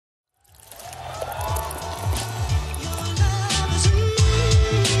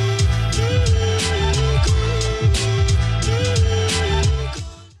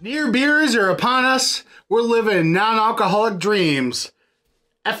holidays are upon us. We're living non-alcoholic dreams.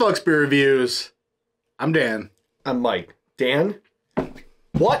 Athletic Beer Reviews. I'm Dan. I'm Mike. Dan,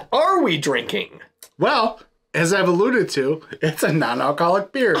 what are we drinking? Well, as I've alluded to, it's a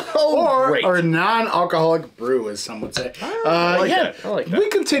non-alcoholic beer. Or a non-alcoholic brew, as some would say. I like that. We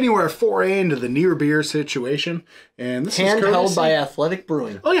continue our foray into the near beer situation. And this is handheld by Athletic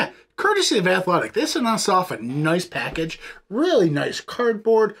Brewing. Oh, yeah. Courtesy of Athletic. They sent us off a nice package. Really nice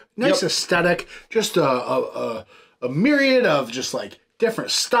cardboard. Nice aesthetic. Just a myriad of just like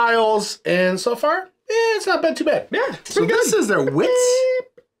different styles. And so far, it's not been too bad. Yeah. So this is their Wits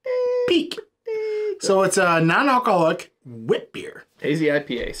Peak. So it's a non-alcoholic wit beer. Hazy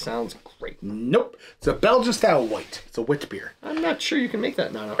IPA. Sounds great. Nope. It's a Belgian style white. It's a wit beer. I'm not sure you can make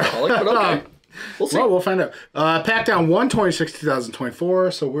that non-alcoholic, but okay. We'll see. Well, we'll find out. Packed on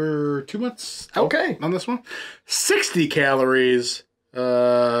 1/26/2024, so we're 2 months out on this one. 60 calories,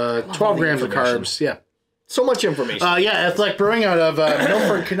 12 grams of carbs. Yeah. So much information. Yeah, Athletic Brewing out of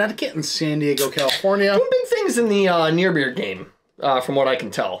Milford, Connecticut and San Diego, California. Doing big things in the near beer game, from what I can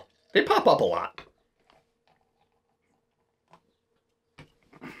tell. They pop up a lot.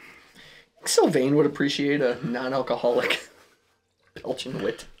 Sylvain would appreciate a non-alcoholic Belgian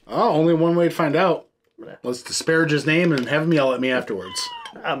wit. Oh, only one way to find out. Let's disparage his name and have him yell at me afterwards.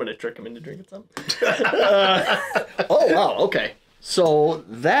 I'm going to trick him into drinking some. Oh, wow. Okay. So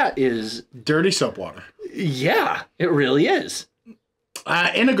that is... dirty soap water. Yeah, it really is.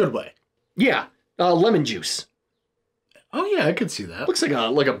 In a good way. Yeah. Lemon juice. Oh, yeah, I could see that. Looks like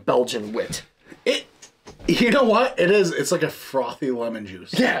a Belgian wit. You know what? It is. It's like a frothy lemon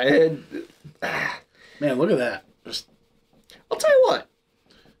juice. Yeah. Man, look at that. I'll tell you what.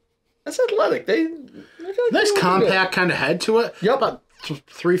 That's Athletic. Nice compact kind of head to it. Yep. About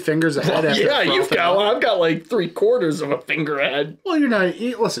 3 fingers ahead. Well, yeah, you've got one. I've got like 3/4 of a finger ahead. Well, you're not.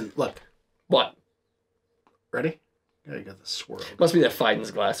 Listen, look. What? Ready? Yeah, you got the swirl. Must be that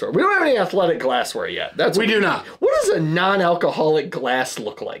Fiden's glassware. We don't have any Athletic glassware yet. We do not. What does a non-alcoholic glass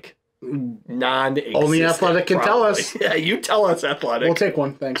look like? Non-existent. Only Athletic can tell us. Yeah, you tell us, Athletic. We'll take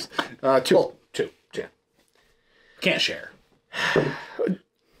one, thanks. 2. Well, 2. Yeah. Can't share.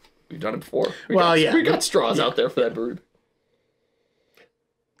 We've done it before. We got straws out there for that brew.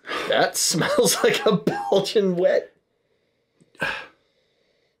 That smells like a Belgian wet.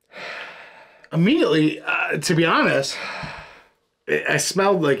 Immediately, to be honest, I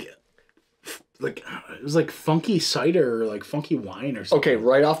smelled like it was like funky cider or like funky wine or something. Okay,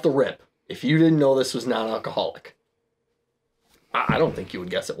 right off the rip, if you didn't know this was non-alcoholic, I don't think you would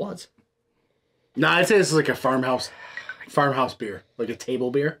guess it was. No, I'd say this is like a farmhouse beer, like a table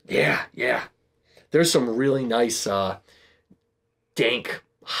beer. Yeah, yeah. There's some really nice dank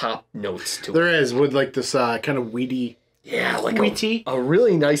hop notes to it. There is, with like this kind of weedy. Yeah, like wheaty. A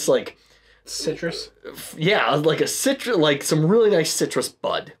really nice like citrus. Yeah, like a citrus, like some really nice citrus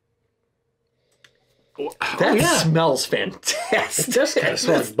bud. That smells fantastic. It does kind of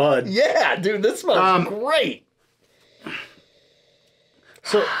smell like bud. Yeah, dude, this smells great.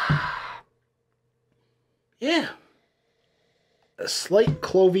 So, yeah. A slight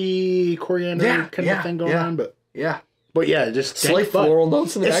clovey coriander kind of thing going on, but yeah, just slight floral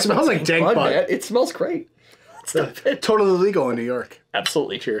notes in the back. It smells like dank bud. Man. It smells great. It's totally legal in New York.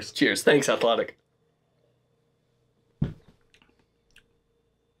 Absolutely. Cheers. Cheers. Thanks, Athletic.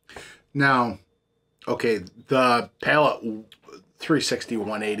 Now, okay, the palate 360,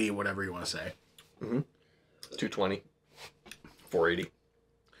 180, whatever you want to say. 220, 480,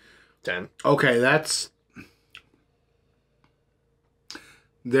 10. Okay,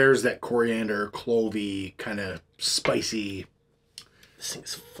 there's that coriander, clovey, kind of spicy. This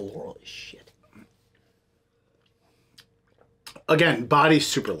thing's floral as shit. Again, body's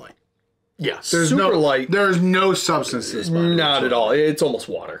super light. Yeah, super light. There's no substance to this body. Not at all. It's almost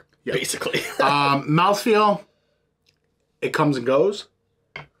water, basically. Mouthfeel, it comes and goes.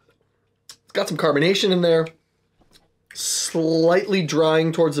 It's got some carbonation in there. Slightly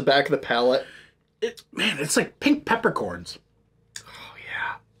drying towards the back of the palate. It's like pink peppercorns. Oh,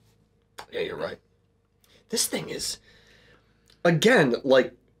 yeah. Yeah, you're right. This thing is, again,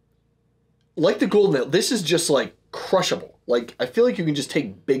 like the Golden Ale, this is just like crushable. Like, I feel like you can just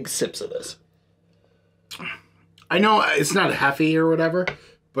take big sips of this. I know it's not heavy or whatever,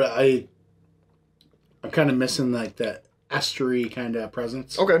 but I'm kind of missing like that estery kind of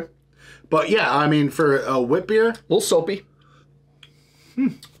presence. Okay. But yeah, I mean, for a wit beer, a little soapy.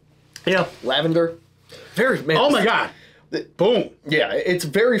 Yeah. Lavender. Very, man. Oh my God. Boom. Yeah, it's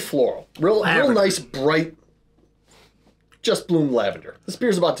very floral. Real nice, bright, just bloom lavender. This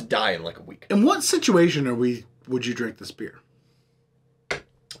beer's about to die in like a week. In what situation would you drink this beer?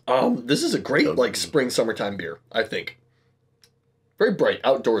 This is a great like spring summertime beer, I think. Very bright,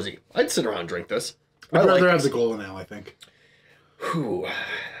 outdoorsy. I'd sit around and drink this. I'd rather have the golden ale, I think. Whew.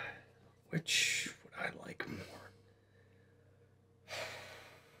 Which would I like more?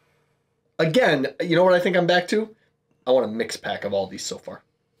 Again, you know what I think I'm back to? I want a mix pack of all these so far.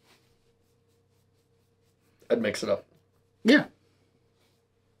 I'd mix it up. Yeah.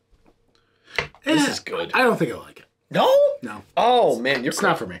 This is good. I don't think I like it. No? No. Oh, man. It's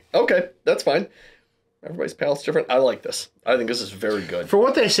not for me. Okay, that's fine. Everybody's palate's different. I like this. I think this is very good. For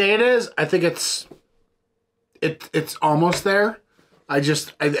what they say it is, I think it's almost there. I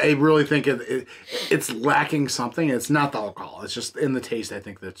really think it's lacking something. It's not the alcohol. It's just in the taste. I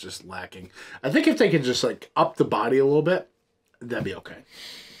think that's just lacking. I think if they could just like up the body a little bit, that'd be okay.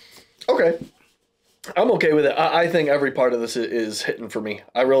 Okay. I'm okay with it. I think every part of this is hitting for me.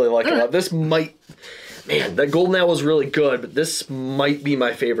 I really like it a lot. This might... Man, that golden ale was really good, but this might be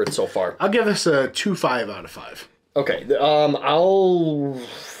my favorite so far. I'll give this a 2.5 out of 5. Okay.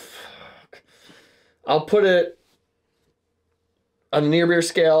 I'll put it on the near beer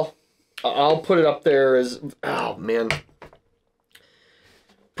scale. I'll put it up there as... Oh, man.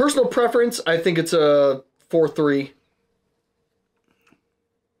 Personal preference, I think it's a 4.3.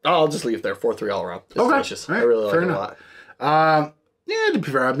 I'll just leave it there. 4.3 all around. It's delicious. Right. I really like Fair it enough. a lot. Yeah, to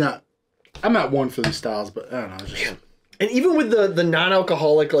be fair, I'm not one for these styles, but I don't know. It's just... And even with the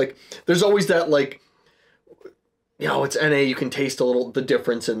non-alcoholic, like, there's always that, like, you know, it's NA, you can taste a little, the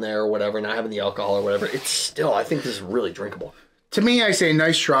difference in there or whatever, not having the alcohol or whatever. It's still, I think this is really drinkable. To me, I say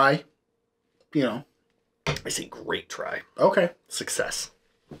nice try. You know. I say great try. Okay. Success.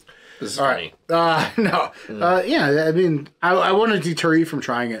 This is all funny. Right. No. Yeah, I mean, I want to deter you from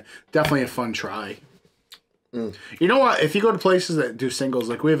trying it. Definitely a fun try. You know what? If you go to places that do singles,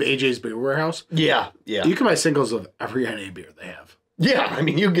 like we have AJ's Beer Warehouse. Yeah. You can buy singles of every NA beer they have. Yeah, I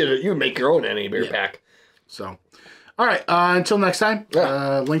mean, you get it. You make your own NA beer pack. So, all right. Until next time,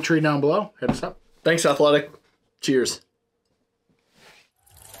 link tree down below. Hit us up. Thanks, Athletic. Cheers.